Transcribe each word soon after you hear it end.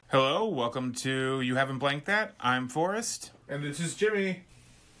Hello, welcome to You Haven't Blanked That. I'm Forrest. And this is Jimmy.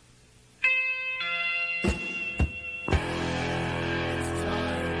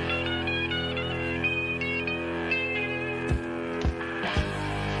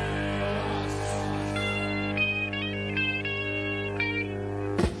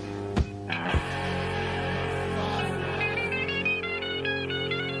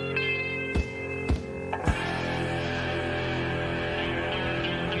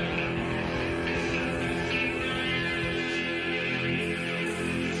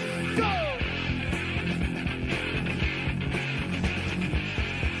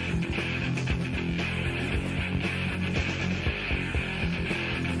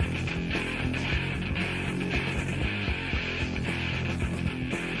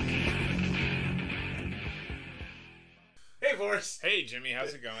 Hey Jimmy,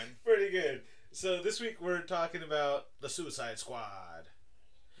 how's it going? Pretty good. So this week we're talking about the Suicide Squad.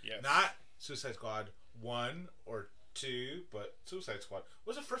 Yes. Not Suicide Squad 1 or 2, but Suicide Squad.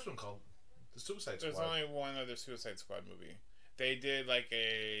 What's the first one called? The Suicide Squad. There's only one other Suicide Squad movie. They did like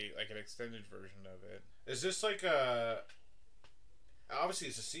an extended version of it. Is this like a... Obviously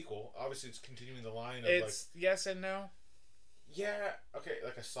it's a sequel. Obviously it's continuing the line of It's yes and no. Yeah, okay,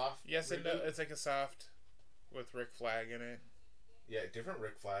 like a soft Yes reboot? and no. It's like a soft with Rick Flag in it. Yeah, different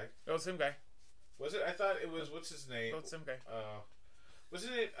Rick Flag. Oh, same guy. Was it? I thought it was, what's his name? Oh, same guy.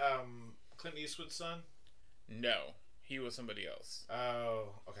 Wasn't it Clint Eastwood's son? No, he was somebody else. Oh,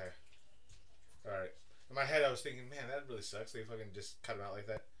 okay. Alright. In my head I was thinking, man, that really sucks. They fucking just cut him out like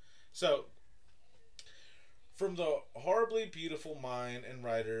that. So, from the horribly beautiful mind and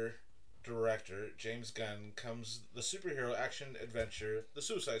director, James Gunn, comes the superhero action adventure, The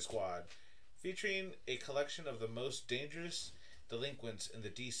Suicide Squad, featuring a collection of the most dangerous delinquents in the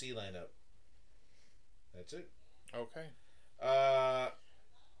DC lineup. That's it. Okay. Uh,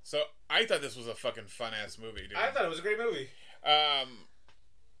 So I thought this was a fucking fun ass movie, dude. I thought it was a great movie.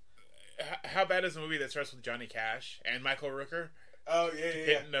 How bad is a movie that starts with Johnny Cash and Michael Rooker Oh,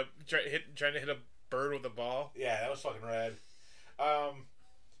 yeah. trying to hit a bird with a ball? Yeah, that was fucking rad.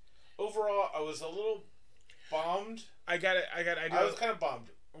 Overall, I was a little bummed. I was kind of bummed.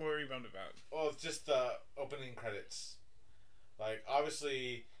 What were you bummed about? Well, it's just the opening credits. Like,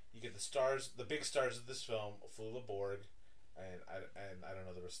 obviously, you get the stars, the big stars of this film, Flula Borg, and I don't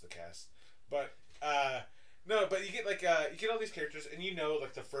know the rest of the cast. But, no, but you get, like, you get all these characters, and you know,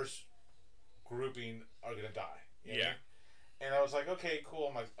 like, the first grouping are gonna die. You know what I mean? And I was like, okay, cool.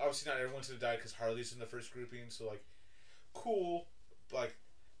 I'm like, obviously not everyone's gonna die because Harley's in the first grouping, so, like, cool. Like,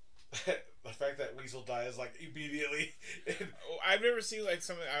 the fact that Weasel dies, like, immediately. I've never seen, like,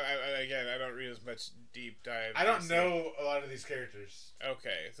 something... I don't read as much deep dive. I don't know a lot of these characters.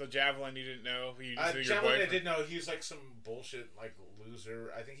 Okay, so Javelin you didn't know? You just knew your Javelin boyfriend? I did know. He was, like, some bullshit, like,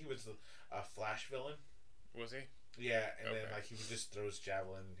 loser. I think he was the Flash villain. Was he? Yeah, and Okay. then, like, he would just throw his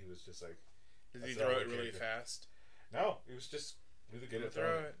javelin, and he was just, like... Did he That's throw all it the really character. fast? No, he was just really good at Throw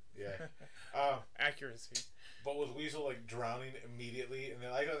throwing it. Yeah. Accuracy. But with Weasel, like, drowning immediately, and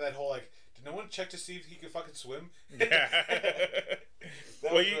then I got that whole, like, did no one check to see if he could fucking swim? Yeah. That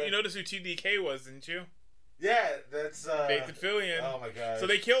Well, was you right. noticed who TDK was, didn't you? Yeah, that's, Nathan Fillion. Oh, my God. So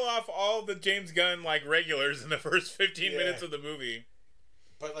they kill off all the James Gunn, like, regulars in the first 15 Yeah. minutes of the movie.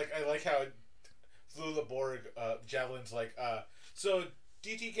 But, like, I like how Flula Borg, Javelin's like, so,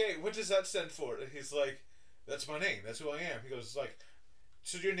 DTK, what does that stand for? And he's like, that's my name. That's who I am. He goes, like,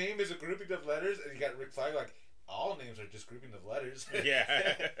 so your name is a grouping of letters? And you got Rick Flag, like, all names are just grouping of letters.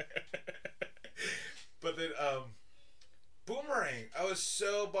 Yeah. But then, Boomerang. I was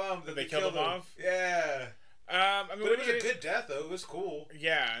so bummed that They they killed killed him him. off? Yeah. I mean, But it was a good death, though. It was cool.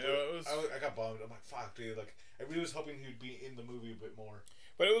 Yeah, no, it was. I got bummed. I'm like, fuck, dude. Like, I really was hoping he'd be in the movie a bit more.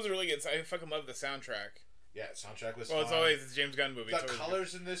 But it was really good. I fucking love the soundtrack. Yeah, soundtrack was Well, it's fun. always a James Gunn movie. The It's always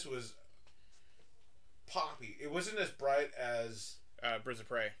colors in this was poppy. It wasn't as bright as good. Birds of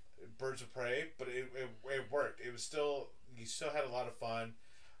Prey. Birds of Prey, but it worked. It was still, you still had a lot of fun.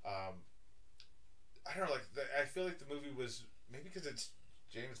 I don't know, like, I feel like the movie was, maybe because it's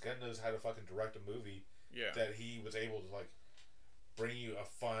James Gunn knows how to fucking direct a movie, Yeah. that he was able to, like, bring you a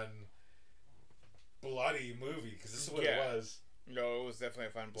fun, bloody movie, because this is what Yeah. it was. No, it was definitely a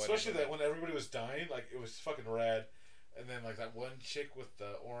fun bloody Especially movie. that when everybody was dying, like, it was fucking rad. And then, like, that one chick with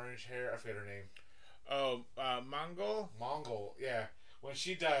the orange hair, I forget her name. Oh, Mongol? Mongol, yeah. When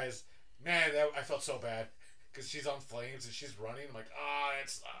she dies, man, I felt so bad. Because she's on flames and she's running. I'm like, it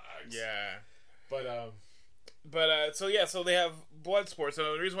sucks. Yeah. But, So they have Bloodsport.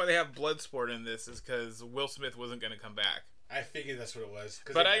 So the reason why they have Bloodsport in this is because Will Smith wasn't going to come back. I figured that's what it was.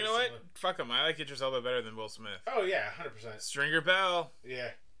 But you know what? Fuck him. I like Idris Elba better than Will Smith. Oh, yeah, 100%. Stringer Bell.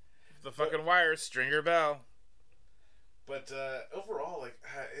 Yeah. the fucking wire, Stringer Bell. But overall, like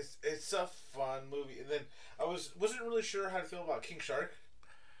it's a fun movie. And then I wasn't really sure how to feel about King Shark.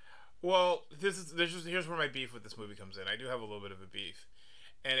 Well, here's where my beef with this movie comes in. I do have a little bit of a beef,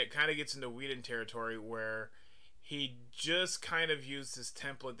 and it kind of gets into Whedon territory where he just kind of used his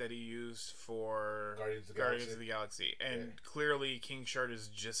template that he used for Guardians of the Galaxy, and clearly King Shark is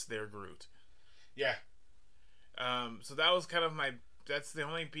just their Groot. Yeah. So that was kind of that's the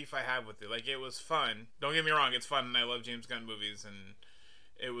only beef I have with it. Like, it was fun. Don't get me wrong, it's fun, and I love James Gunn movies, and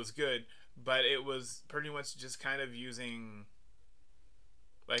it was good. But it was pretty much just kind of using,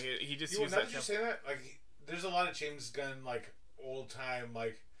 like, he just used that. Now that you say that, like, there's a lot of James Gunn, like, old time,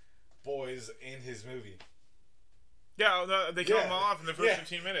 like, boys in his movie. Yeah, they kill them all off in the first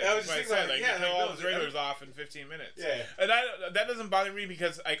 15 minutes. That's what I said. They kill all his regulars off in 15 minutes. Yeah. And that doesn't bother me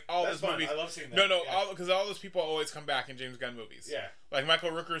because, like, all That's those movies... I love seeing that. No, because all those people always come back in James Gunn movies. Yeah. Like, Michael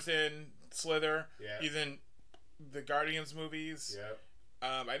Rooker's in Slither. Yeah. He's in the Guardians movies. Yeah.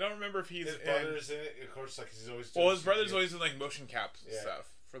 I don't remember if he's his brother's in it, of course, like, he's always... Well, his brother's always in, like, motion cap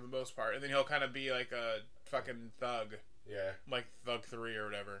stuff, for the most part. And then he'll kind of be, like, a fucking thug. Yeah. Like Thug 3 or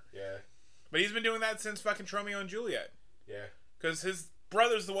whatever. Yeah. But he's been doing that since fucking Romeo and Juliet. Yeah. Because his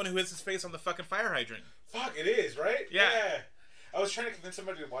brother's the one who hits his face on the fucking fire hydrant. Fuck, it is, right? Yeah. I was trying to convince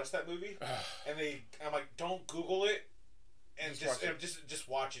somebody to watch that movie, and I'm like, don't Google it, and just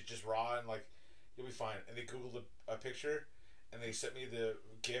watch it, just raw, and, like, you'll be fine. And they Googled a picture, and they sent me the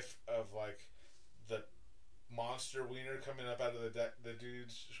GIF of, like, the monster wiener coming up out of the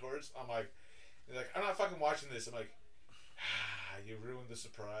dude's shorts. I'm like, they're like, I'm not fucking watching this. I'm like, you ruined the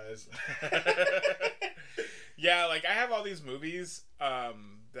surprise. Yeah, like, I have all these movies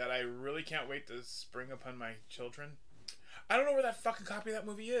that I really can't wait to spring upon my children. I don't know where that fucking copy of that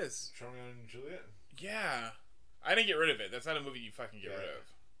movie is. Romeo and Juliet? Yeah. I didn't get rid of it. That's not a movie you fucking get rid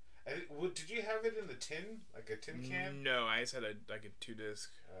of. Did you have it in the tin? Like a tin can? No, I just had a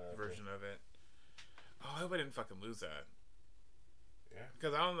 2-disc version of it. Oh, I hope I didn't fucking lose that. Yeah.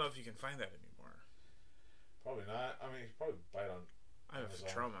 Because I don't know if you can find that anymore. Probably not. I mean, you probably buy it on I have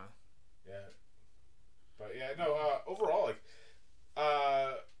a trauma. Yeah. But yeah, no, overall, like,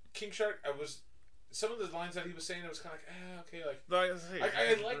 King Shark, some of the lines that he was saying, I was kind of like, okay, like,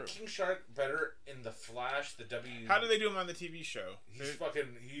 I like King Shark better in The Flash, the W. How do they do him on the TV show?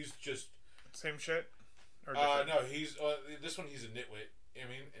 He's just. Same shit? Or no, this one he's a nitwit, I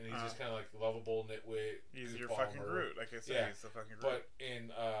mean, and he's just kind of like lovable nitwit. He's your fucking Groot, like I said, he's the fucking Groot. But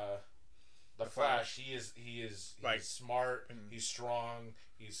in, The Flash, he's like, smart, he's strong,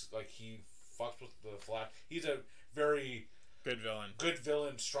 he's like, he fucks with the Flash. He's a very good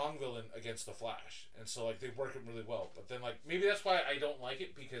villain, strong villain against the Flash, and so, like, they work him really well. But then, like, maybe that's why I don't like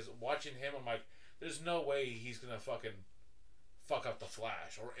it, because watching him, I'm like, there's no way he's gonna fucking fuck up the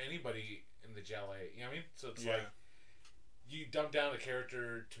Flash or anybody in the JLA. You know what I mean? So it's like, you dumb down a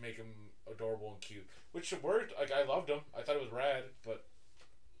character to make him adorable and cute, which worked. Like, I loved him. I thought it was rad, but.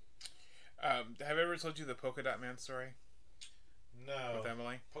 Have I ever told you the Polka Dot Man story? No. With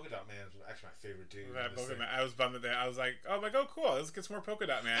Emily? Polka Dot Man is actually my favorite dude. I was bummed that I was like, oh cool, let's get some more Polka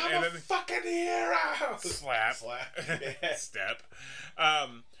Dot Man. I'm a fucking hero! Slap. Yeah. Step.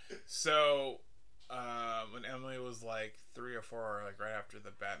 So, when Emily was like 3 or 4, like right after the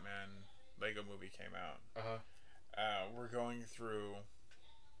Batman Lego movie came out, we're going through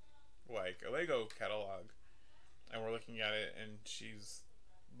like a Lego catalog, and we're looking at it, and she's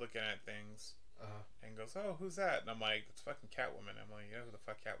looking at things and goes, oh, who's that? And I'm like, it's fucking Catwoman, Emily. You know who the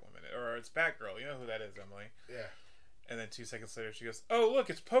fuck Catwoman is? Or it's Batgirl. You know who that is, Emily? Yeah. And then 2 seconds later, she goes, oh, look,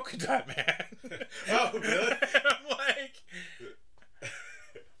 it's Polka Dot Man. Oh, really? And I'm like,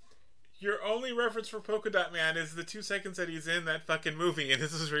 your only reference for Polka Dot Man is the 2 seconds that he's in that fucking movie, and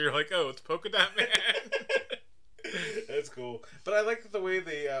this is where you're like, oh, it's Polka Dot Man. That's cool. But I like the way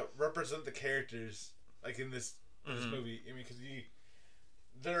they represent the characters, like, in this movie. I mean, because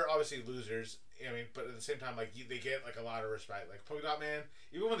they're obviously losers. I mean, but at the same time, like, they get like a lot of respect. Like Polka Dot Man,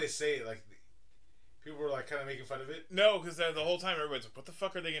 even when they say it, like, people were like kind of making fun of it. No, because the whole time everybody's like, "What the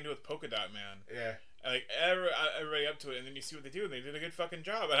fuck are they gonna do with Polka Dot Man?" Yeah. And, like, everybody up to it, and then you see what they do, and they did a good fucking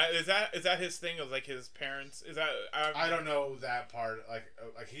job. And is that his thing? Of like his parents? Is that I don't know that part. Like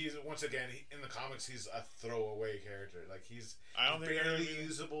he's once again in the comics, he's a throwaway character. Like he's barely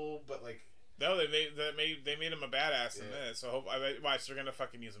usable, but like. No, they made him a badass in this. So watch, they're gonna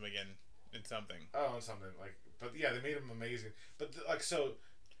fucking use him again in something. Oh, in something like, but yeah, they made him amazing. But like, so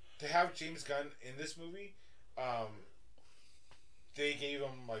to have James Gunn in this movie, they gave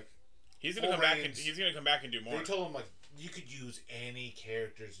him like he's gonna come back and do more. They told him like you could use any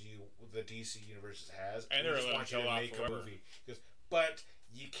characters the DC universe has, and they're just want you to make a movie. Because, but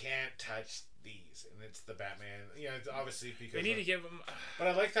you can't touch these, and it's the Batman. You know, it's obviously because they need to give him. But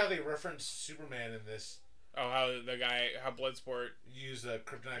I liked how they referenced Superman in this. Oh, how Bloodsport used a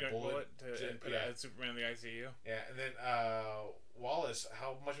kryptonite bullet to put Superman in the ICU. Yeah, and then Wallace,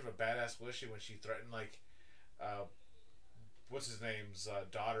 how much of a badass was she when she threatened what's his name's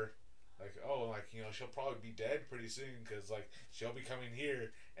daughter? Like, oh, like, you know, she'll probably be dead pretty soon because like she'll be coming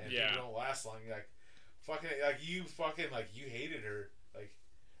here and people don't last long. Like, fucking, like you hated her, like,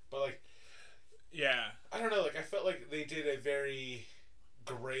 but like, yeah, I don't know. Like, I felt like they did a very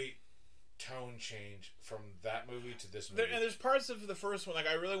great tone change from that movie to this movie. And there's parts of the first one, like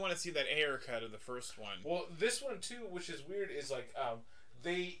I really want to see that Ayer cut of the first one. Well, this one too, which is weird, is like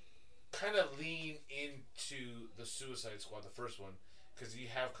they kind of lean into the Suicide Squad, the first one, because you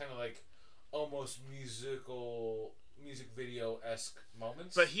have kind of like almost music video-esque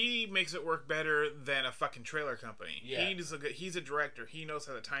moments. But he makes it work better than a fucking trailer company. Yeah. He's a director. He knows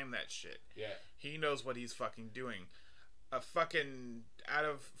how to time that shit. Yeah. He knows what he's fucking doing. A fucking out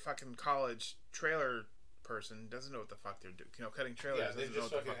of fucking college trailer person doesn't know what the fuck they're doing. You know, cutting trailers. Yeah, they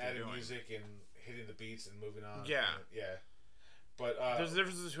just fucking adding music and hitting the beats and moving on. Yeah. Yeah. But there's a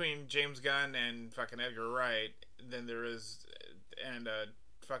difference between James Gunn and fucking Edgar Wright than there is and a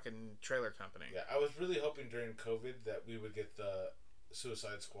fucking trailer company. Yeah, I was really hoping during COVID that we would get the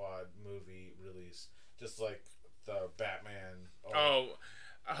Suicide Squad movie release, just like the Batman.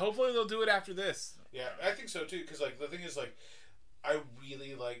 Hopefully they'll do it after this. Yeah, I think so too. Because like the thing is, like, I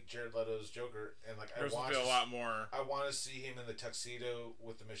really like Jared Leto's Joker, and like there's going to be a lot more. I want to see him in the tuxedo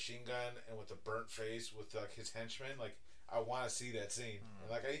with the machine gun and with the burnt face with like his henchmen. Like, I want to see that scene. And,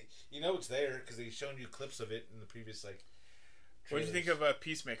 like, it's there because they've shown you clips of it in the previous like. What did you think of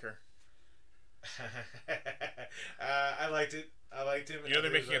Peacemaker? I liked it. I liked him. You know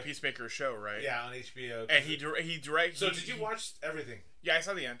they're making a Peacemaker show, right? Yeah, on HBO. And he directed. So did you watch everything? Yeah, I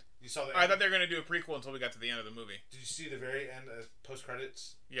saw the end. You saw the end? I thought they were going to do a prequel until we got to the end of the movie. Did you see the very end, post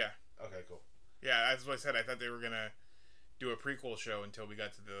credits? Yeah. Okay, cool. Yeah, that's what I said. I thought they were going to do a prequel show until we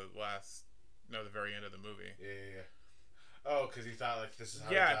got to the very end of the movie. Yeah. Oh, because he thought like this is how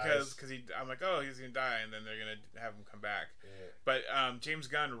he dies. Yeah, because I'm like, oh, he's gonna die, and then they're gonna have him come back. Yeah. But James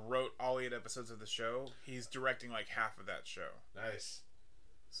Gunn wrote all 8 episodes of the show. He's directing like half of that show. Nice.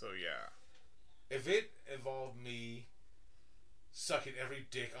 So yeah. If it involved me sucking every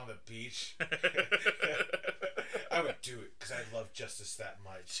dick on the beach, I would do it because I love justice that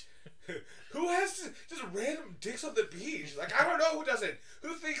much. Who has just random dicks on the beach? Like, I don't know who does it.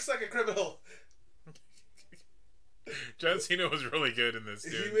 Who thinks like a criminal? John Cena was really good in this,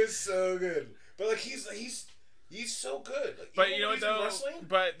 dude. He was so good, but like he's so good. Like, but you know what though?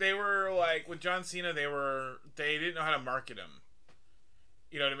 But they were like with John Cena, they didn't know how to market him.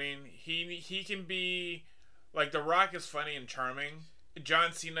 You know what I mean? He can be like The Rock is funny and charming.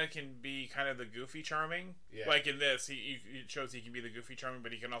 John Cena can be kind of the goofy charming. Yeah. Like in this, it shows he can be the goofy charming,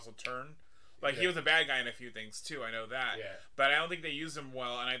 but he can also turn. Like he was a bad guy in a few things too. I know that. Yeah. But I don't think they used him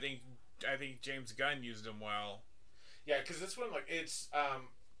well, and I think James Gunn used him well. Yeah, because this one, like, it's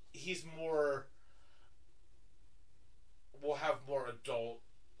he's more. Will have more adult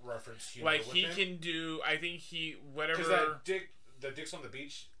reference humor. Like he can do. I think whatever. Because that the dicks on the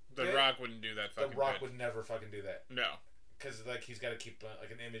beach. The Rock wouldn't do that. Fucking The Rock good. would never fucking do that. No. Because like he's got to keep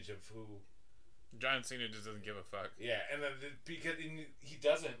like an image of who. John Cena just doesn't give a fuck. Yeah, and then because he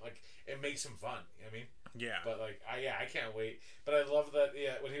doesn't, like, it makes him fun. You know what I mean? Yeah. But like, I can't wait. But I love that.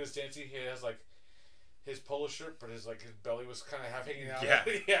 Yeah, when he was dancing, he has like. His polo shirt, but his belly was kind of half hanging out. Yeah.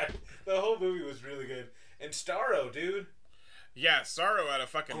 Yeah. The whole movie was really good. And Starro, dude. Yeah, Starro had a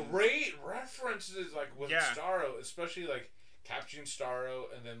fucking great references, like with Starro, especially like capturing Starro,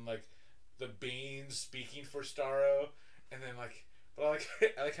 and then like the Banes speaking for Starro, and then like, but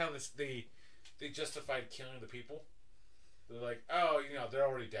I like how they justified killing the people. They're like, oh, they're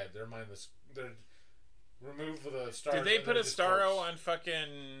already dead. They're mindless. They're removed the Starro. Did they put a Starro on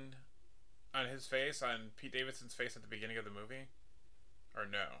fucking? On his face, on Pete Davidson's face at the beginning of the movie, or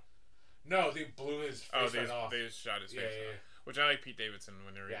no? No, they blew his face right off. They just shot his face off. Yeah. Which I like Pete Davidson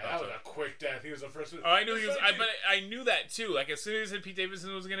when they were. Yeah, that was a quick death. He was the first one. Oh, I knew he was. But I knew that too. Like as soon as they said Pete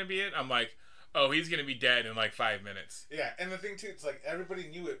Davidson was gonna be it, I'm like, oh, he's gonna be dead in like 5 minutes. Yeah, and the thing too, it's like everybody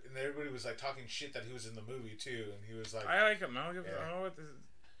knew it, and everybody was like talking shit that he was in the movie too, and he was like, I like him. I don't know what this is.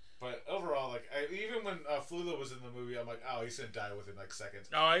 But overall, like, even when Flula was in the movie, I'm like, oh, he's gonna die within like seconds.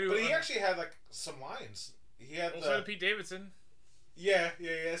 Oh, I do. But he actually had like some lines. He had. So did Pete Davidson. Yeah,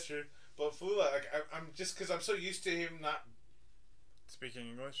 that's true. But Flula, like, I'm just because I'm so used to him not speaking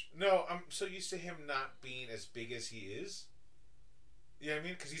English. No, I'm so used to him not being as big as he is. Yeah, I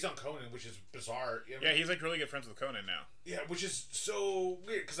mean, because he's on Conan, which is bizarre. You know yeah, he's like really good friends with Conan now. Yeah, which is so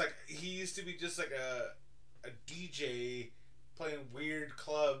weird because like he used to be just like a DJ playing weird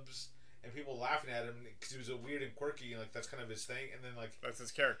clubs and people laughing at him because he was a weird and quirky and like that's kind of his thing. And then like that's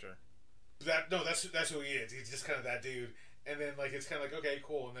his character. That's who he is. He's just kind of that dude. And then like it's kind of like okay,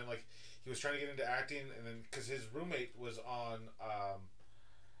 cool. And then like he was trying to get into acting, and then because his roommate was on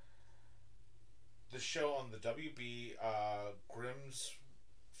the show on the WB, Grimm's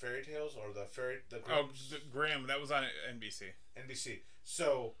Fairy Tales, or the Grimm's... Grimm, that was on NBC.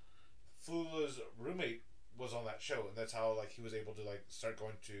 So Flula's roommate was on that show, and that's how like he was able to like start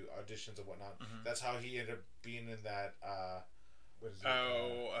going to auditions and whatnot. Mm-hmm. That's how he ended up being in that what is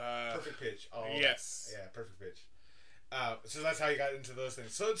it? Perfect Pitch. Oh, yes. Yeah, Perfect Pitch. So that's how he got into those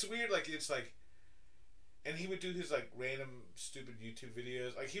things. So it's weird, like it's like, and he would do his like random stupid YouTube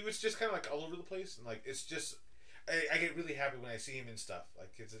videos. Like he was just kind of like all over the place, and like it's just, I get really happy when I see him in stuff.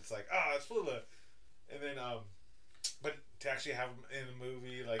 Like it's like it's Flula, and then but to actually have him in a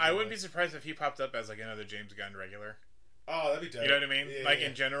movie, like I wouldn't be surprised if he popped up as like another James Gunn regular. Oh, that'd be dope. You know what I mean? Yeah, like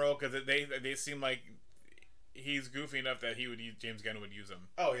in general, because they seem like he's goofy enough that James Gunn would use him.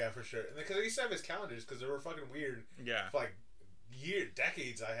 Oh yeah, for sure. And because I used to have his calendars because they were fucking weird. Yeah. For like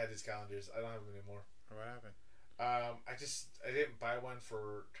decades, I had his calendars. I don't have them anymore. What happened? I didn't buy one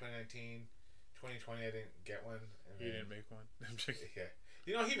for 2019, 2020. I didn't get one. And you didn't make one. Yeah.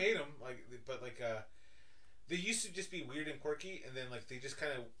 You know he made them but they used to just be weird and quirky, and then like they just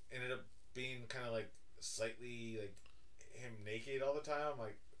kind of ended up being kind of like slightly like him naked all the time.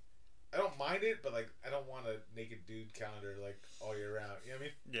 Like I don't mind it, but like I don't want a naked dude calendar like all year round. You know what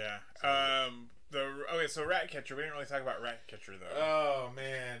I mean? Yeah. So Ratcatcher. We didn't really talk about Ratcatcher though. Oh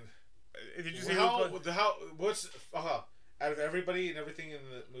man. Did you see what's out of everybody and everything in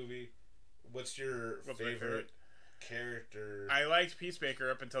the movie? What's your favorite character? I liked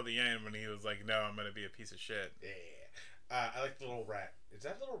Peacemaker up until the end when he was like, "No, I'm gonna be a piece of shit." Yeah. I like the little rat. Is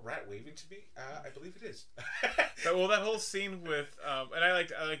that little rat waving to me? I believe it is. That whole scene with and I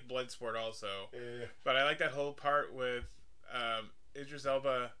like Bloodsport also. Yeah. But I like that whole part with Idris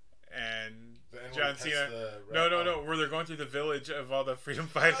Elba and John Cena. No, where they're going through the village of all the freedom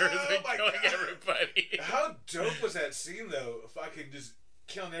fighters and killing everybody. How dope was that scene though? Fucking just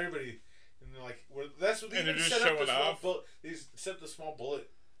killing everybody, and they're like, that's what they just set showing off. They set the small bullet.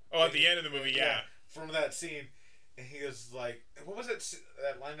 Oh, at the end of the movie, yeah. From that scene, and he was like, what was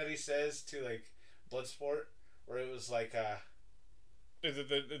that line that he says to like Bloodsport, where it was like, is it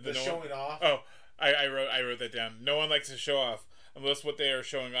the showing off? Oh, I wrote that down. No one likes to show off. Unless what they are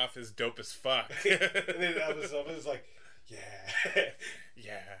showing off is dope as fuck. And then Elvis was like, yeah.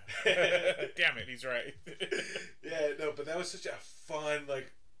 Yeah. Damn it, he's right. Yeah, no, but that was such a fun,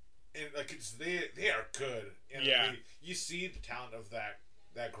 like, and like it's they are good. Yeah. You see the talent of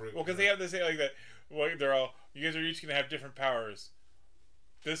that group. Well, because they have this like that. Well, they're all, you guys are each gonna have different powers.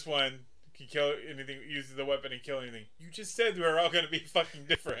 This one can kill anything, uses the weapon and kill anything. You just said we were all gonna be fucking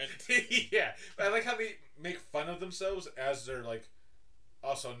different. Yeah, but I like how they make fun of themselves as they're like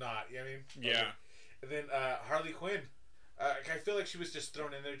also not. You know what I mean? Yeah. And then Harley Quinn. I feel like she was just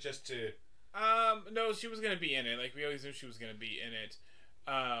thrown in there just to. No, she was gonna be in it. Like we always knew she was gonna be in it.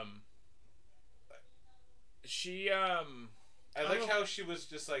 I like how she was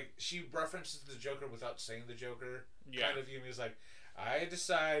just like she references the Joker without saying the Joker. Yeah. Kind of view me as like, I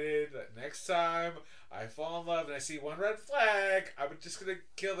decided that next time I fall in love and I see one red flag, I'm just gonna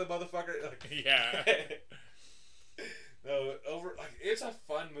kill the motherfucker. Like, yeah. No, it's a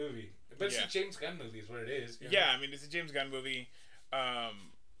fun movie, but it's a James Gunn movie, is what it is. You know? Yeah, I mean it's a James Gunn movie.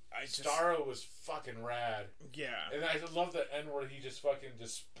 Starro was fucking rad. Yeah. And I love the end where he just fucking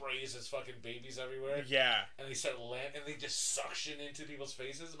just sprays his fucking babies everywhere. Yeah. And they start and they just suction into people's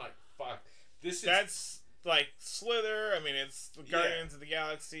faces. I'm like, fuck. That's like Slither. I mean, it's the Guardians of the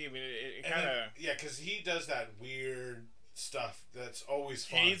Galaxy. I mean, it kind of... Yeah, because he does that weird stuff that's always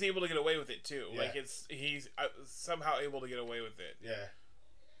fun. And he's able to get away with it, too. Yeah. Like, he's somehow able to get away with it. Yeah.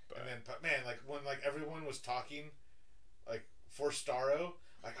 And then, man, like, when, like, everyone was talking, like, for Starro...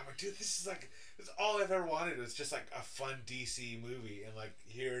 Like, I'm like, dude, this is all I've ever wanted. It was just, like, a fun DC movie. And, like,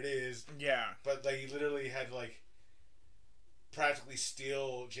 here it is. Yeah. But, like, he literally had to, like, practically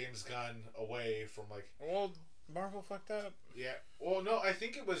steal James Gunn away from, like... Well, Marvel fucked up. Yeah. Well, no, I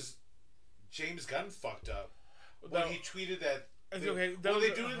think it was James Gunn fucked up. When he tweeted that... Okay. Well,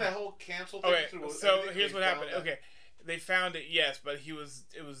 they do that whole cancel thing. Okay, so here's what happened. Okay. They found it, yes, but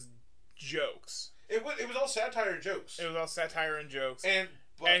it was jokes. It was all satire and jokes. It was all satire and jokes.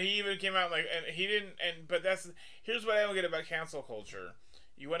 And he even came out like, and he didn't, but here's what I don't get about cancel culture.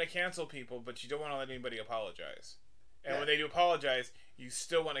 You want to cancel people, but you don't want to let anybody apologize. And when they do apologize, you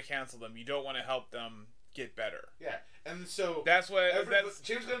still want to cancel them. You don't want to help them get better. Yeah, and so that's what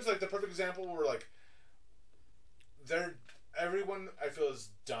James Gunn's like the perfect example where like everyone I feel is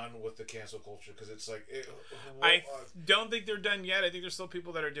done with the cancel culture because it's like I don't think they're done yet. I think there's still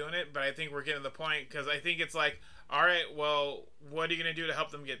people that are doing it, but I think we're getting to the point because I think it's like, all right, well, what are you gonna do to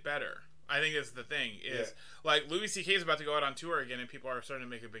help them get better? I think that's the thing is like Louis C.K. is about to go out on tour again, and people are starting to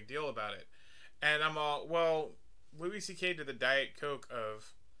make a big deal about it, and I'm all, well, Louis C.K. did the Diet Coke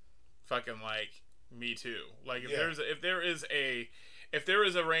of fucking like Me Too. Like if there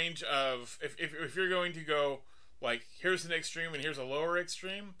is a range of if you're going to go like here's an extreme and here's a lower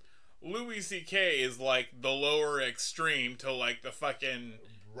extreme, Louis C.K. is like the lower extreme to like the fucking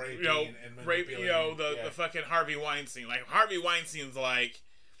raping and the fucking Harvey Weinstein. Like Harvey Weinstein's like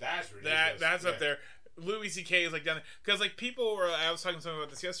that's ridiculous. That's up there. Louis C.K. is like down there because like people were. I was talking to someone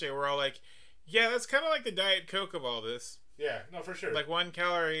about this yesterday. We're all like, yeah, that's kind of like the Diet Coke of all this. Yeah, no, for sure. Like 1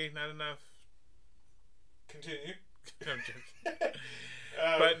 calorie, not enough. Continue. I'm joking.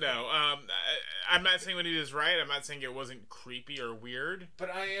 But no, I'm not saying what he did is right. I'm not saying it wasn't creepy or weird. But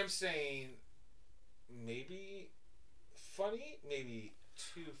I am saying maybe funny, maybe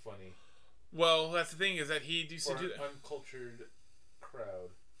too funny. Well, that's the thing is that he used to do that. Uncultured crowd.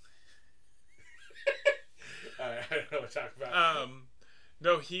 I don't know what to talk about.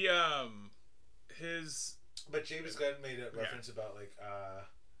 No, he his. But James Gunn made a reference about like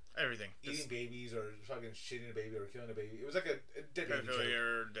everything, eating babies or fucking shitting a baby or killing a baby. It was like a dead baby joke.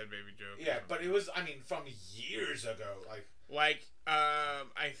 Or dead baby joke. Yeah, but it was from years ago. Like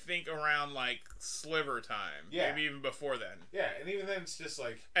I think around like Sliver time. Yeah. Maybe even before then. Yeah, and even then it's just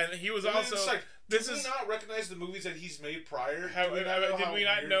like. And he was also like. Did we not recognize the movies that he's made prior? Did we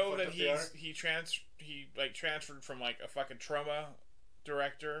not know that he transferred from like a fucking trauma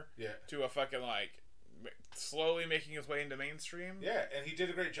director to a fucking like slowly making his way into mainstream? Yeah, and he did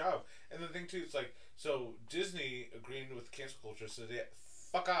a great job. And the thing too, it's like so Disney agreeing with cancel culture, so they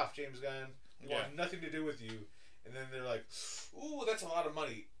fuck off, James Gunn. We want nothing to do with you. And then they're like, ooh, that's a lot of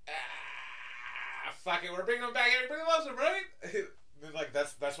money. Fuck it, we're bringing them back. Everybody loves them, right? Then like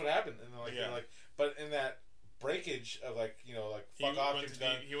that's what happened. And they're like, but in that breakage of like fuck off, James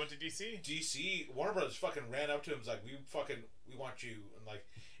Gunn. He went to DC. DC Warner Brothers fucking ran up to him. Was like, we want you,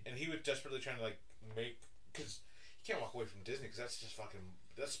 and he was desperately trying to make because you can't walk away from Disney because that's just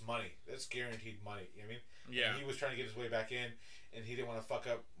that's money. That's guaranteed money. You know what I mean? Yeah. And he was trying to get his way back in, and he didn't want to fuck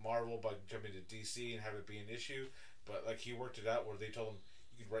up Marvel by jumping to DC and have it be an issue. But he worked it out where they told him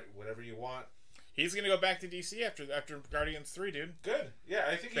you can write whatever you want. He's gonna go back to DC after Guardians 3, dude. Good. Yeah,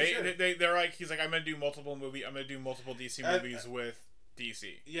 I think he should. They're like he's like I'm gonna do multiple DC movies with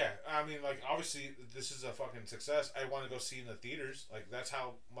DC. Yeah, I mean obviously this is a fucking success. I want to go see it in the theaters. That's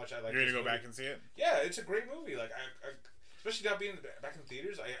how much I like. You're gonna go back and see it? Yeah, it's a great movie. I especially not being back in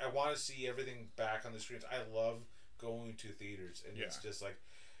theaters. I want to see everything back on the screens. I love going to theaters, and it's just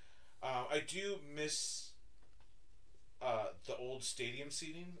I do miss the old stadium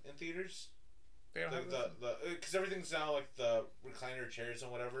seating in theaters. They don't have the because everything's now the recliner chairs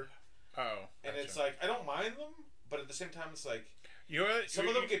and whatever. Oh, and it's I don't mind them, but at the same time it's some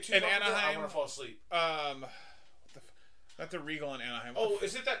of them get too comfortable. I want to fall asleep. Not the Regal in Anaheim.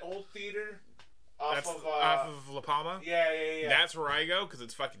 Is it that old theater? Off of La Palma. Yeah. That's where I go because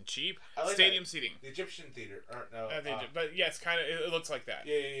it's fucking cheap. Stadium seating. The Egyptian theater, or no? But yeah, it's kind of it looks like that.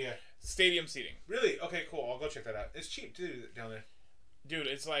 Yeah. Stadium seating. Really? Okay, cool. I'll go check that out. It's cheap too down there. Dude,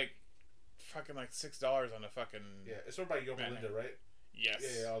 it's fucking $6 on a fucking. Yeah, it's over by Yorba Linda, right? Yes.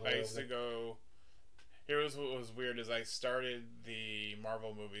 Yeah. I used to go. Here's what was weird is I started the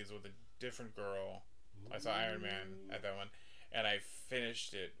Marvel movies with a different girl. I saw Iron Man at that one, and I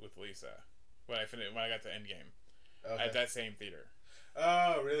finished it with Lisa. When I got to Endgame, at that same theater.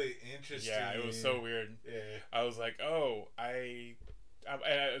 Oh, really interesting. Yeah, it was so weird. Yeah, I was like, oh, I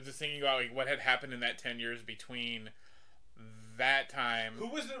was just thinking about what had happened in that 10 years between that time. Who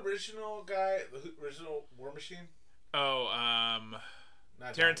was the original guy? The original War Machine? Oh,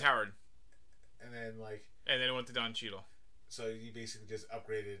 not Terrence Howard. And then and then it went to Don Cheadle. So you basically just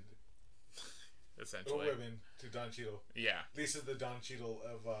upgraded. Essentially. Women to Don Cheadle. Yeah. Lisa's the Don Cheadle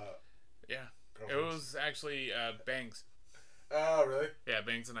of. Yeah. It was actually Banks. Oh, really? Yeah,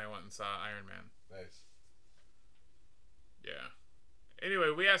 Banks and I went and saw Iron Man. Nice. Yeah. Anyway,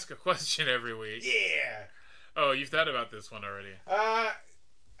 we ask a question every week. Yeah. Oh, you've thought about this one already. I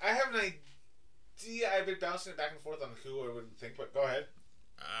have an idea. I've been bouncing it back and forth on who I would think, but go ahead.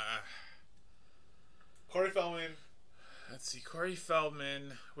 Corey Feldman. Let's see. Corey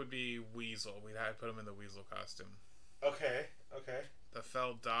Feldman would be Weasel. I'd put him in the Weasel costume. Okay. The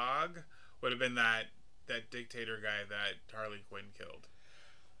Feld Dog would have been that dictator guy that Harley Quinn killed.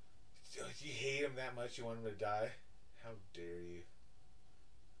 You hate him that much? You want him to die? How dare you?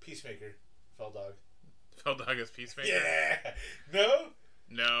 Peacemaker, Felldog. Felldog is Peacemaker. Yeah. No.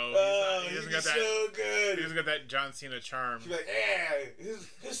 No, he doesn't got that. So good. He doesn't got that John Cena charm. He'd be like, yeah,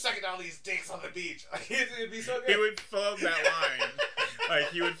 who's sucking all these dicks on the beach? It'd be so good. He would flub that line.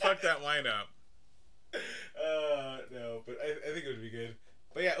 Like, he would fuck that line up. No, but I think it would be good.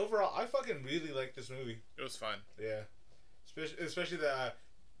 But yeah, overall, I fucking really like this movie. It was fun. Yeah, especially the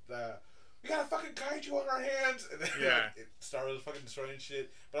we got a fucking kaiju on our hands. And then, yeah, it started fucking destroying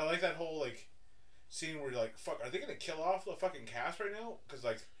shit. But I like that whole like scene where you're like, fuck, are they gonna kill off the fucking cast right now? Because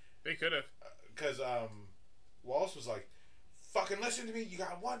like they could have. Because Wallace was like, fucking listen to me, you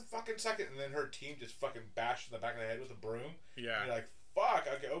got 1 fucking second, and then her team just fucking bashed in the back of the head with a broom. Yeah. And you're like, fuck,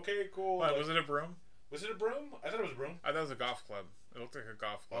 okay, cool. What, like, was it a broom? Was it a broom? I thought it was a broom. I thought it was a golf club. It looked like a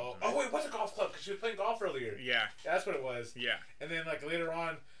golf club. Oh wait, it was a golf club because she was playing golf earlier. Yeah. That's what it was. Yeah. And then like later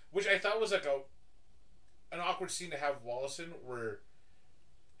on, which I thought was like an awkward scene to have Wallace in, where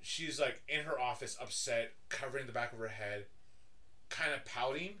she's like in her office, upset, covering the back of her head, kind of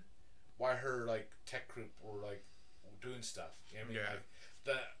pouting, while her like tech group were like doing stuff. You know what I mean? Yeah. Like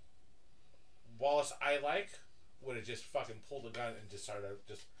the Wallace I would have just fucking pulled a gun and just started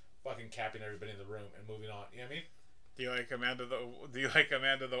just fucking capping everybody in the room and moving on. You know what I mean? Do you like Amanda the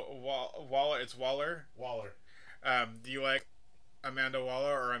Waller? It's Waller. Waller. Do you like Amanda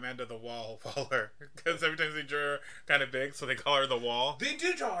Waller or Amanda the Waller? Because every time they draw her kind of big, so they call her the Wall. They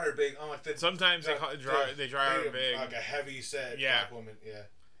do draw her big. Sometimes they draw her big, like a heavy set black woman. Yeah.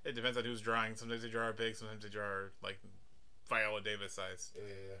 It depends on who's drawing. Sometimes they draw her big. Sometimes they draw her like Viola Davis size.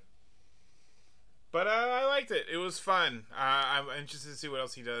 Yeah. But I liked it. It was fun. I'm interested to see what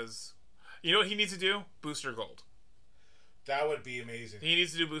else he does. You know what he needs to do? Booster Gold. That would be amazing. He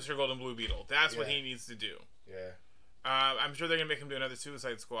needs to do Booster Gold and Blue Beetle. That's what he needs to do. Yeah. I'm sure they're going to make him do another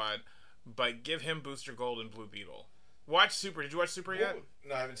Suicide Squad, but give him Booster Gold and Blue Beetle. Watch Super. Did you watch Super yet?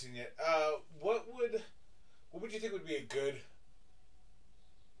 No, I haven't seen yet. What would you think would be a good...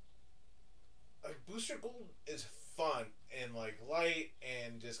 Booster Gold is fun and like light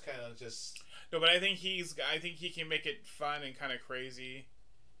and just kind of just... No, but I think he can make it fun and kind of crazy.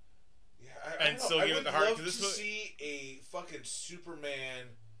 Yeah, and still give it the heart. I would love to see a fucking Superman.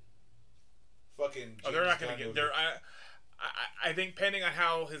 Fucking. James they're not going to get there. I think depending on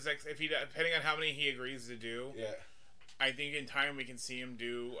how depending on how many he agrees to do. Yeah. I think in time we can see him do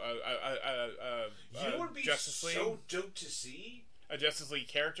you would be Justice League. So dope to see a Justice League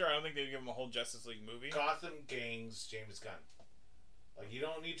character. I don't think they'd give him a whole Justice League movie. Gotham Gangs James Gunn. Like, you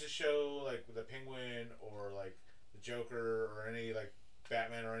don't need to show like the Penguin or like the Joker or any like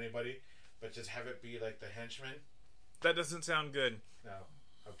Batman or anybody, but just have it be like the henchman. That doesn't sound good. No.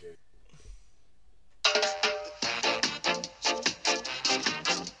 Okay.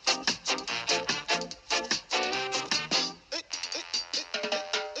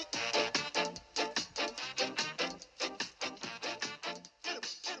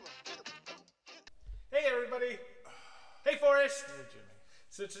 Hey everybody. Hey Forrest. Hey Jimmy.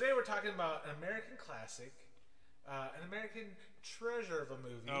 So today we're talking about an American classic, an American treasure of a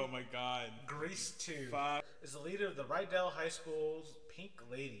movie. Oh my God. Grease 2 Fuck. is the leader of the Rydell High School's Pink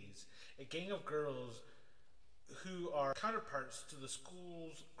Ladies, a gang of girls who are counterparts to the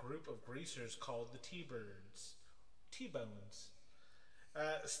school's group of greasers called the T-Birds. T-Bones.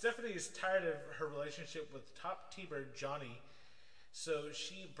 Stephanie is tired of her relationship with top T-Bird Johnny, so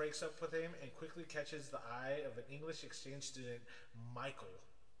she breaks up with him and quickly catches the eye of an English exchange student, Michael.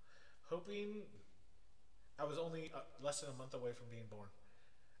 Hoping I was only less than a month away from being born.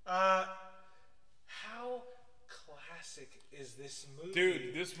 How classic is this movie?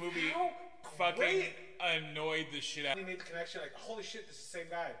 Dude, this movie fucking annoyed the shit out of me. You made the connection, like, holy shit, this is the same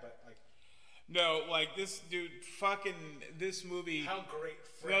guy, but like... No, like, this dude, fucking, this movie... How great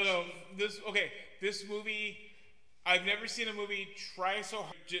French. No, this movie... I've never seen a movie try so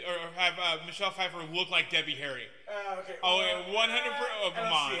hard or have Michelle Pfeiffer look like Debbie Harry. Okay. Oh, 100%. Oh,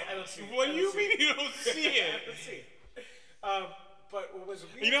 come on. I don't see it. What do you mean you don't see it? I don't see it. But what was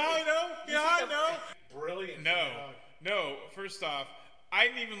weird... You know how I know? You know how I know? Brilliant. No. First off, I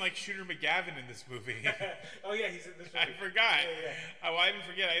didn't even like Shooter McGavin in this movie. Oh, yeah, he's in this movie. I forgot. Yeah. Oh, I didn't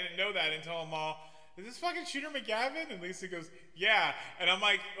forget. I didn't know that until I'm all, is this fucking Shooter McGavin? And Lisa goes, yeah. And I'm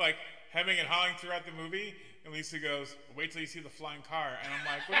like hemming and hawing throughout the movie. And Lisa goes, wait till you see the flying car. And I'm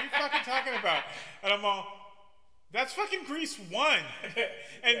like, what are you fucking talking about? And I'm all, that's fucking Grease 1.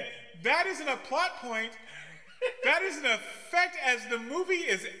 And that isn't a plot point. That is an effect as the movie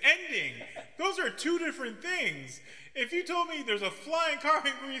is ending. Those are two different things. If you told me there's a flying car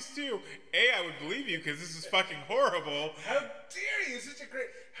in Grease 2, I would believe you because this is fucking horrible. How dare you? Such a great.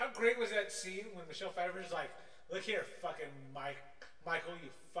 How great was that scene when Michelle Pfeiffer's like, "Look here, fucking Michael, you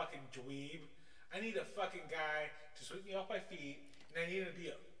fucking dweeb. I need a fucking guy to sweep me off my feet, and I need him to be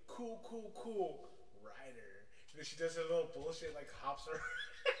a cool rider." And then she does her little bullshit, like hops her,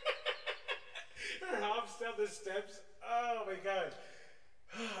 hops down the steps. Oh my god.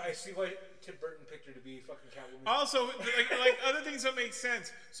 I see why Tim Burton picked her to be fucking Catwoman. Also, like other things don't make sense.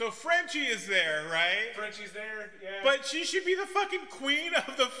 So Frenchie is there, right? Frenchie's there, yeah. But she should be the fucking queen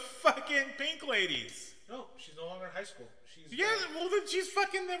of the fucking pink ladies. No, she's no longer in high school. She's well then she's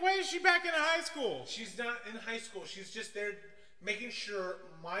fucking. Why is she back in high school? She's not in high school. She's just there making sure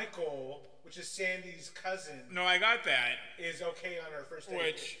Michael, which is Sandy's cousin. No, I got that. Is okay on her first date.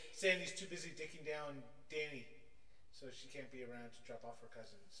 Which Sandy's too busy dicking down Danny. So she can't be around to drop off her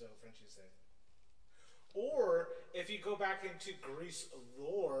cousin. So Frenchie's there. Or if you go back into Grease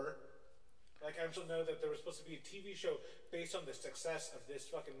lore, like I also know that there was supposed to be a TV show based on the success of this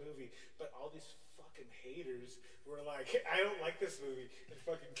fucking movie, but all these fucking haters were like, "I don't like this movie," and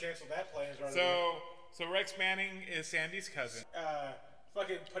fucking canceled that plans right away. So Rex Manning is Sandy's cousin.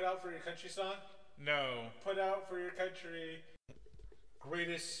 Fucking Put Out for Your Country song. No. Put Out for Your Country.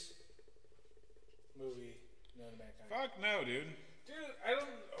 Greatest movie. Fuck no, dude. Dude, I don't.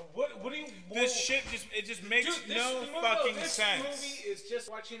 What do you? This shit just makes no fucking sense. This movie is just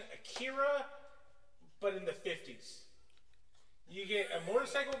watching Akira, but in the 50s. You get a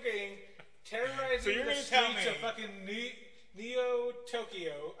motorcycle gang terrorizing the streets of fucking Neo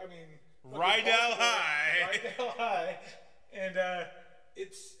Tokyo. I mean, Rydell High. Rydell High, and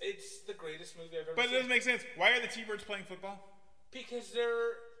it's the greatest movie I've ever seen. But it doesn't make sense. Why are the T-Birds playing football? Because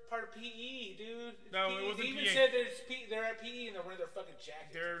they're part of PE, dude. No, PE. it wasn't They even PE. said they're at PE and they're wearing their fucking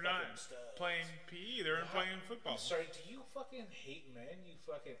jackets. They're not playing PE. They're playing football. I'm sorry, do you fucking hate men? You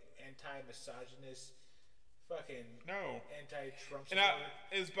fucking anti-misogynist, fucking anti-Trump supporter?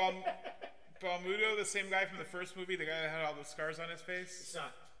 Is Balmudo the same guy from the first movie? The guy that had all the scars on his face? It's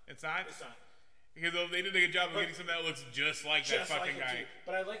not. It's not? It's not. Because they did a good job of getting something that looks just like that fucking guy. Too.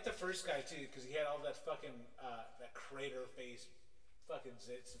 But I like the first guy too, because he had all that fucking that crater face, fucking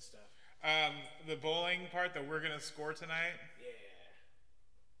zits and stuff. The bowling part that we're gonna score tonight.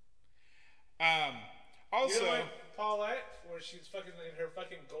 Yeah. Also, you know like Paulette, where she's fucking in her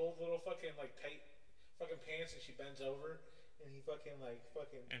fucking gold little fucking like tight fucking pants, and she bends over, and he fucking like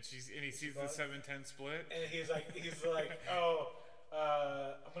fucking. And he sees the 7-10 split. And he's like, oh.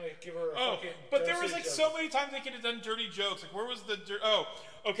 I'm gonna give her a fucking. But there was like so many times they could have done dirty jokes. Like, where was the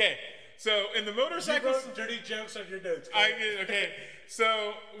okay. So in the motorcycle, you wrote dirty jokes on your notes. Okay.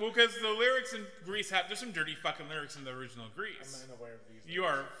 So because the lyrics in Grease there's some dirty fucking lyrics in the original Grease. I'm not aware of these. You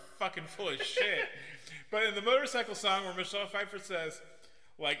are fucking full of shit. But in the motorcycle song where Michelle Pfeiffer says,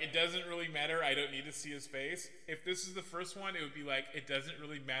 like, it doesn't really matter, I don't need to see his face. If this is the first one, it would be like, it doesn't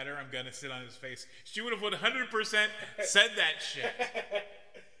really matter, I'm gonna sit on his face. She would have 100% said that shit.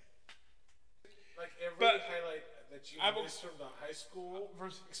 Like, every highlight that you missed from the high school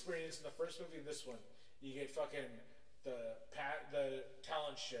experience in the first movie and this one, you get fucking the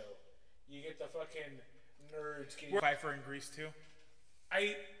talent show. You get the fucking nerds getting... Pfeiffer in Grease too?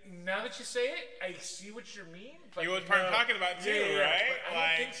 Now that you say it, I see what you mean. But you know what part I'm talking about too, right? But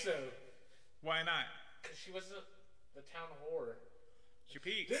I don't think so. Why not? Because she wasn't the town whore. She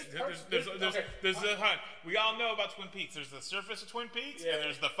peaks. There's the hunt. We all know about Twin Peaks. There's the surface of Twin Peaks, and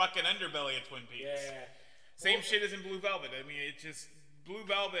there's the fucking underbelly of Twin Peaks. Yeah. Same shit as in Blue Velvet. I mean, it just Blue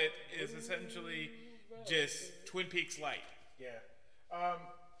Velvet is essentially just Twin Peaks light. Yeah. I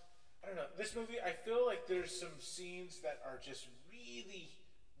don't know. This movie, I feel like there's some scenes that are just really,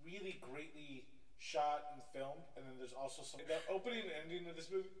 really greatly shot and filmed, and then there's also some the opening and ending of this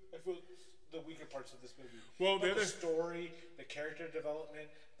movie. I feel the weaker parts of this movie. Well, the story, the character development,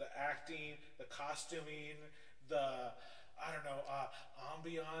 the acting, the costuming, the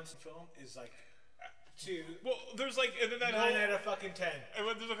ambiance film is like. Well, there's like and then that 9 out of fucking 10.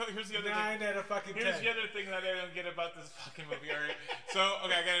 Here's the other 9 out of fucking 10. Here's the other thing that I don't get about this fucking movie. All right, so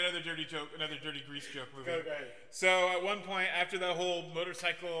I got another dirty joke, another dirty Grease joke movie. Go ahead. So at one point after the whole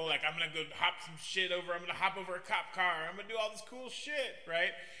motorcycle, like I'm gonna go hop some shit over. I'm gonna hop over a cop car. I'm gonna do all this cool shit,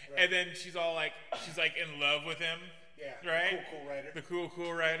 right? And then she's like in love with him. Yeah. Right. Cool rider. The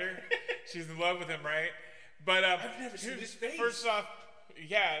cool rider. She's in love with him, right? But I've never seen his face. First off,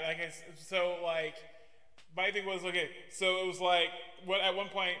 yeah, my thing was, okay, so it was like, at one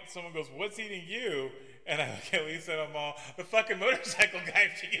point, someone goes, what's eating you? And I look at Lisa and I'm all, the fucking motorcycle guy,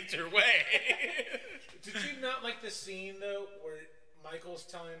 if she gets her way. Did you not like the scene, though, where Michael's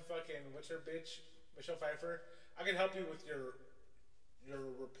telling fucking what's her bitch, Michelle Pfeiffer, I can help you with your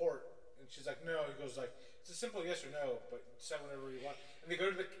report, and she's like, no. He goes like, it's a simple yes or no, but say whatever you want. And they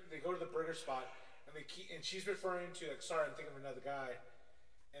go to the burger spot, and and she's referring to like, sorry, I'm thinking of another guy,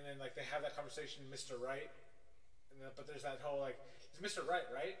 and then like they have that conversation, Mr. Right, and then, but there's that whole like, it's Mr. Right,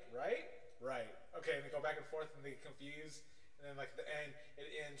 right, okay, and they go back and forth, and they get confused, and then like at the end, it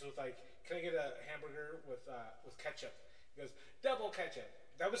ends with like, can I get a hamburger with ketchup? He goes, double ketchup.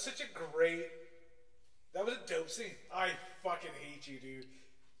 That was such a great. That was a dope scene. I fucking hate you, dude.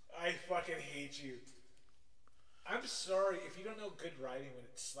 I fucking hate you. I'm sorry if you don't know good writing when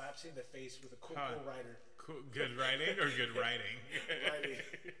it slaps you in the face with a cool writer. Cool, good writing or good writing? Writing.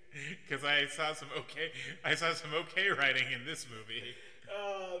 Because I saw some okay writing in this movie.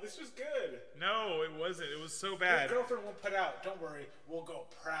 This was good. No, it wasn't. It was so bad. Your girlfriend won't put out. Don't worry, we'll go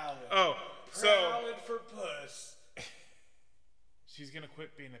prowling. Oh, prowling for puss. She's gonna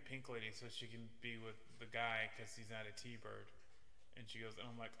quit being a pink lady so she can be with the guy because he's not a T-bird. And she goes, and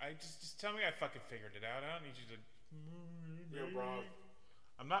I'm like, just tell me I fucking figured it out. I don't need you to. You're wrong.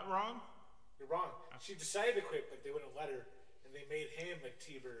 I'm not wrong. You're wrong. She decided to quit, but they wouldn't let her, and they made him a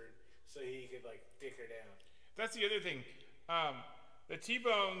T-bird so he could like dick her down. That's the other thing. The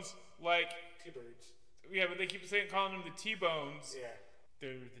T-bones, like T-birds. Yeah, but they keep calling them the T-bones. Yeah.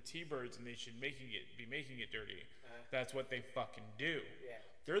 They're the T-birds, and they should be making it dirty. That's what they fucking do. Yeah.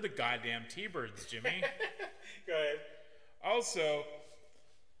 They're the goddamn T-birds, Jimmy. Go ahead. Also,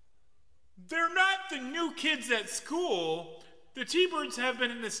 they're not the new kids at school. The T-birds have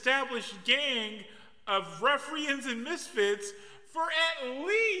been an established gang of ruffians and misfits for at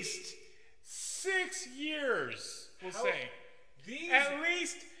least 6 years. We'll say. At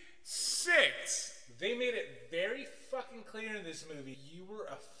least 6. They made it very fucking clear in this movie. You were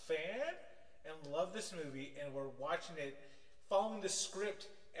a fan and loved this movie and were watching it, following the script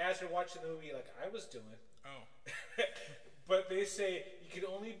as you're watching the movie, like I was doing. Oh. But they say you can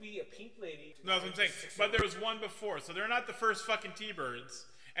only be a pink lady. No, that's what I'm saying. But there was one before, so they're not the first fucking T-birds.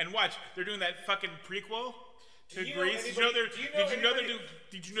 And watch, they're doing that fucking prequel to Grease. Did you know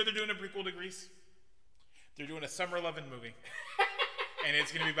they're doing a prequel to Grease? They're doing a Summer Lovin' movie. And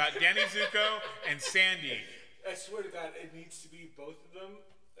it's going to be about Danny Zuko and Sandy. I swear to God, it needs to be both of them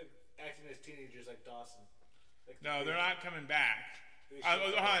acting as teenagers like Dawson. No, they're not coming back.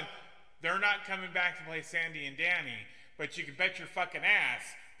 Hold on. They're not coming back to play Sandy and Danny, but you can bet your fucking ass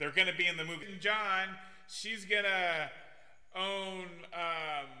they're going to be in the movie. John, she's going to own,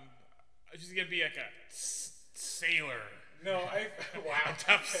 she's going to be like a sailor. No, wow. A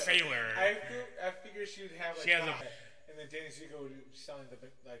tough sailor. I figure she would have like she has and then Danny Zuko would be selling the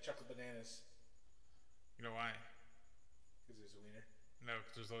chocolate bananas. You know why? Because there's a wiener. No,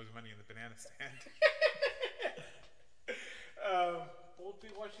 because there's always money in the banana stand. We'll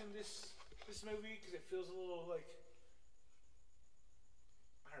be watching this movie because it feels a little like,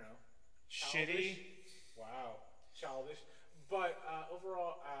 I don't know, childish. Shitty. Wow, childish. But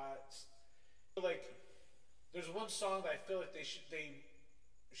overall, like, there's one song that I feel like they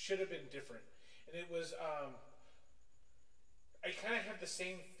should have been different, and it was I kind of had the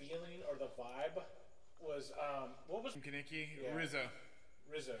same feeling or the vibe. Was what was Kaneki? Yeah. Rizzo.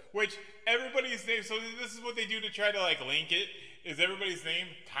 Which everybody's name. So this is what they do to try to like link it. Is everybody's name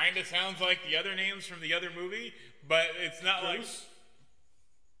kind of sounds like the other names from the other movie, but it's not Goose?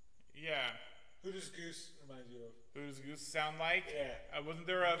 Like. Yeah. Who does Goose remind you of? Who does Goose sound like? Yeah. Wasn't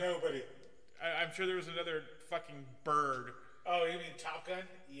there a nobody? I'm sure there was another fucking bird. Oh, you mean Top Gun?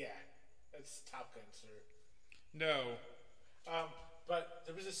 Yeah, that's Top Gun, sir. No. But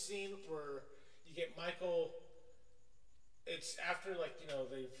there was a scene where you get Michael. It's after like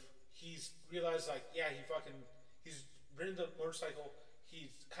he's realized like he's ridden the motorcycle. He's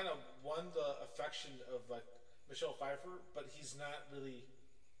kind of won the affection of like Michelle Pfeiffer, but he's not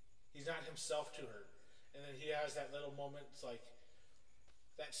himself to her. And then he has that little moment, it's like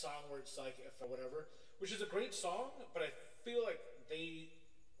that song where it's like if or whatever, which is a great song, but I feel like they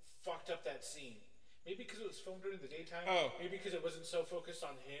fucked up that scene. Maybe because it was filmed during the daytime. Oh. Maybe because it wasn't so focused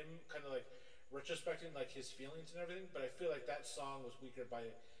on him, kind of like retrospecting like his feelings and everything. But I feel like that song was weaker by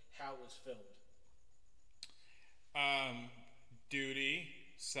how it was filmed. Duty,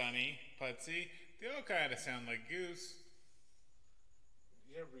 Sonny, Putsy, they all kind of sound like Goose.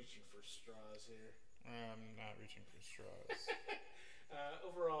 You're reaching for straws here. I'm not reaching for straws.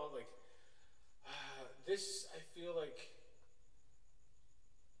 Overall, like this, I feel like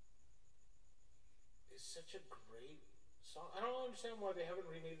is such a great song. I don't understand why they haven't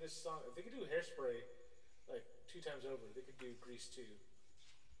remade this song. If they could do Hairspray like 2 times over, they could do Grease 2.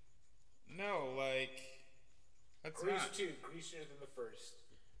 No, like That's Grease not. 2, greasier than the first.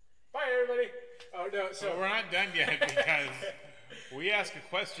 Bye, everybody. Oh, no, so... Well, we're not done yet because we ask a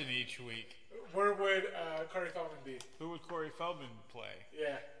question each week. Where would Corey Feldman be? Who would Corey Feldman play?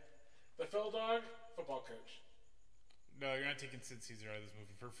 Yeah. The Fell Dog, football coach. No, you're not taking Sid Caesar out of this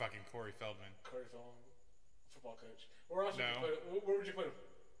movie for fucking Corey Feldman. Corey Feldman, football coach. Where else No. would you put him? Where would you put him?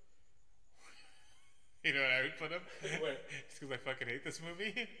 You know what I would put him? Where? Just because I fucking hate this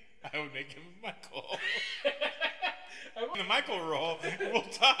movie, I would make him Michael. In the Michael role, we'll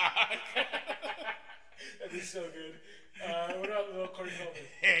talk. That'd be so good. What about little Corey Feldman?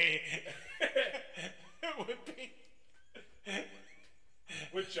 Hey. It would be.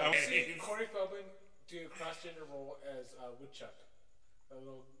 Woodchuck. I've seen Corey Feldman do a cross-gender role as Woodchuck. A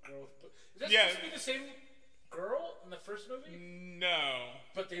little girl. Is that supposed to be the same girl in the first movie? No.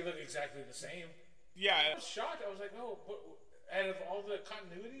 But they look exactly the same. Yeah. I was shocked. I was like, oh, out of all the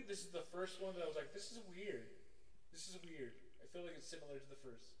continuity, this is the first one that I was like, this is weird. This is weird. I feel like it's similar to the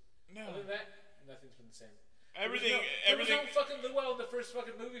first. No. Other than that, nothing's been the same. Everything. There was no fucking Luau in the first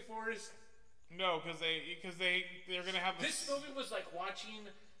fucking movie, Forrest. No, because they're gonna have this movie was like watching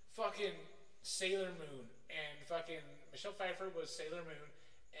fucking Sailor Moon, and fucking Michelle Pfeiffer was Sailor Moon,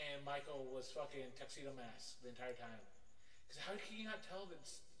 and Michael was fucking Tuxedo Mask the entire time. Because how can you not tell that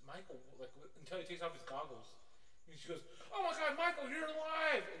it's Michael until he takes off his goggles? And she goes, "Oh my God, Michael, you're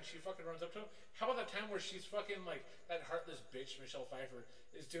alive!" And she fucking runs up to him. How about that time where she's fucking like that heartless bitch Michelle Pfeiffer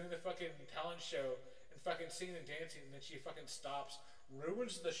is doing the fucking talent show and fucking singing and dancing, and then she fucking stops,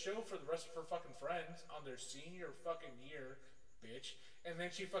 ruins the show for the rest of her fucking friends on their senior fucking year, bitch. And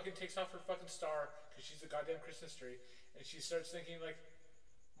then she fucking takes off her fucking star because she's a goddamn Christmas tree, and she starts thinking like,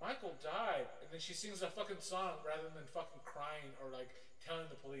 Michael died, and then she sings a fucking song rather than fucking crying or like telling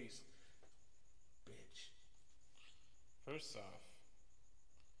the police. Bitch. First off,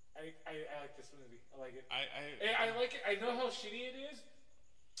 I like this movie. I like it. I like it. I know how shitty it is.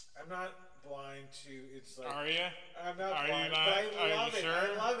 I'm not blind to it's like. Are you? I'm not Are blind, you not? but I love it. Sure?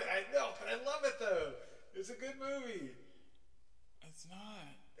 I love it. I know, but I love it though. It's a good movie. It's not.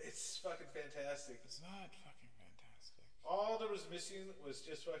 It's fucking fantastic. It's not fucking fantastic. All there was missing was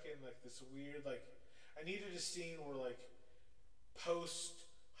just fucking like this weird like. I needed a scene where like post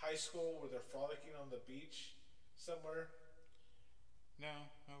high school where they're frolicking on the beach somewhere. No,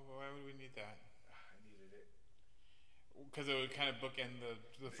 why would we need that? I needed it. Because it would kind of bookend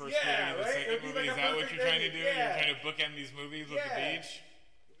the first movie Yeah, and the right? second It'd be movie. like Is a that what perfect you're trying to do? ending, yeah. You're trying to bookend these movies with the beach?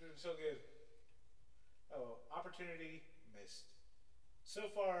 It's so good. Oh, opportunity missed. So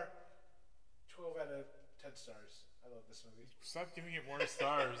far, 12 out of 10 stars. I love this movie. Stop giving it more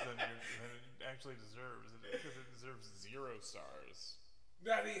stars than it actually deserves. Because it deserves 0 stars.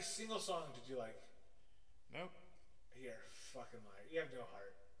 Not a single song did you like? Nope. You're a fucking liar. You have no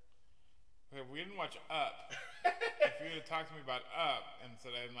heart. Okay, we didn't watch Up. If you would have talked to me about Up and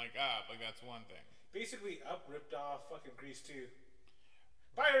said I didn't like Up, like that's one thing. Basically, Up ripped off fucking Grease 2.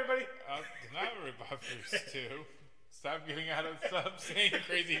 Bye, everybody. Up did not rip off Grease 2. Stop getting out of stop saying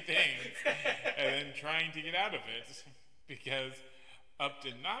crazy things and then trying to get out of it because Up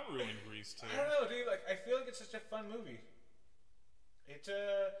did not ruin Grease 2. I don't know, dude. Like, I feel like it's such a fun movie. It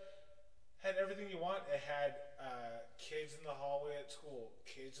had everything you want. It had kids in the hallway at school,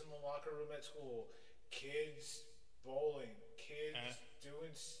 kids in the locker room at school, kids bowling, kids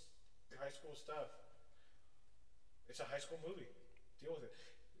doing high school stuff. It's a high school movie. Deal with it.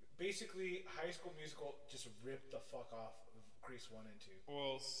 Basically, High School Musical just ripped the fuck off of Grease 1 and 2.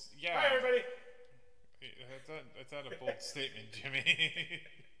 Well, yeah. Bye, everybody. That's not a bold statement, Jimmy.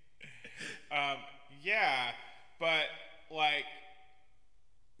 Yeah, but like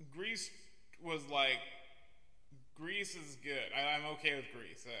Grease was like Grease is good. I'm okay with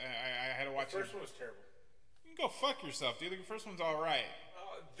Grease. I had to watch The first one was terrible. You can go fuck yourself, dude. The first one's all right.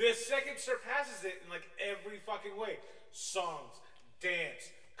 The second surpasses it in like every fucking way. Songs,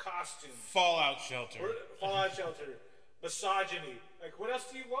 dance, costumes, Fallout Shelter, misogyny. Like, what else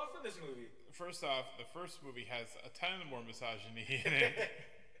do you want from this movie? First off, the first movie has a ton more misogyny in it.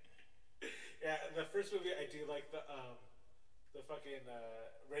 Yeah, the first movie I do like the fucking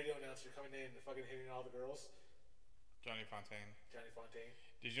radio announcer coming in and fucking hitting all the girls. Johnny Fontaine.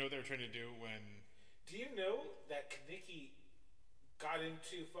 Did you know what they were trying to do when? Do you know that Kanicki got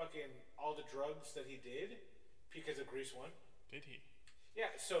into fucking all the drugs that he did because of Grease 1? Did he?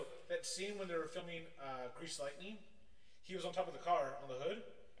 Yeah, so that scene when they were filming Grease Lightning, he was on top of the car on the hood.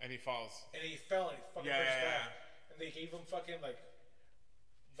 And he falls. And he fell and he fucking hurt his back. And they gave him fucking like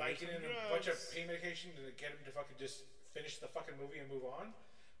Vicodin and a bunch of pain medication to get him to fucking just finish the fucking movie and move on.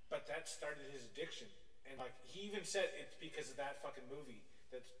 But that started his addiction. And like he even said it's because of that fucking movie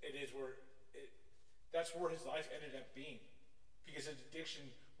that it is where that's where his life ended up being, because his addiction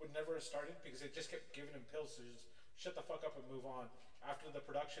would never have started because they just kept giving him pills to just shut the fuck up and move on. After the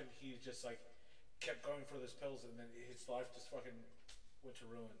production, he just like kept going for those pills, and then his life just fucking went to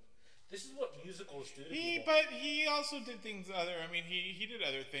ruin. This is what musicals do to people. But he also did things other. I mean, he did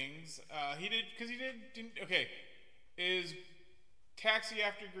other things. Okay, is Taxi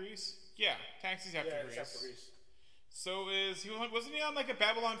after Grease? Yeah, Taxi's after Grease. Yeah, it's after Grease. So wasn't he on like a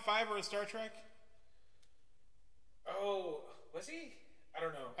Babylon 5 or a Star Trek? Oh, was he? I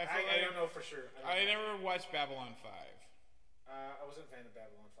don't know. I don't know for sure. I never watched Babylon 5. I wasn't a fan of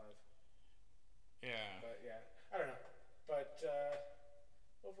Babylon 5. Yeah. But yeah, I don't know. But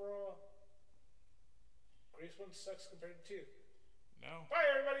overall, Grease 1 sucks compared to 2. No. Bye,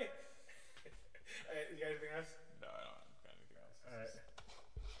 everybody. You got anything else? No, I don't got anything else. All right.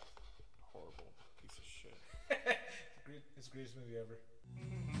 Horrible piece of shit. It's the greatest movie ever.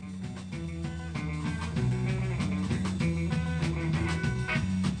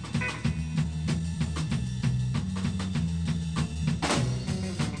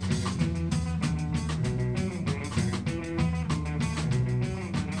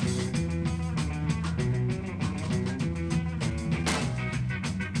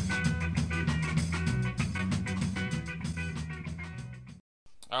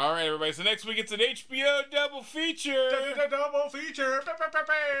 All right, everybody. So next week it's an HBO double feature. Double feature.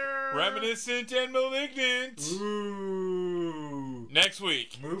 Reminiscent and Malignant. Ooh. Next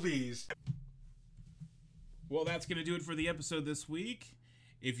week. Movies. Well, that's going to do it for the episode this week.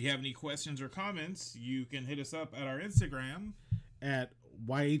 If you have any questions or comments, you can hit us up at our Instagram at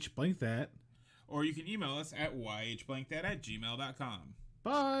YHBlankThat. Or you can email us at yhblankthat@gmail.com.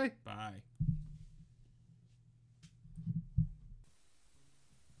 Bye. Bye.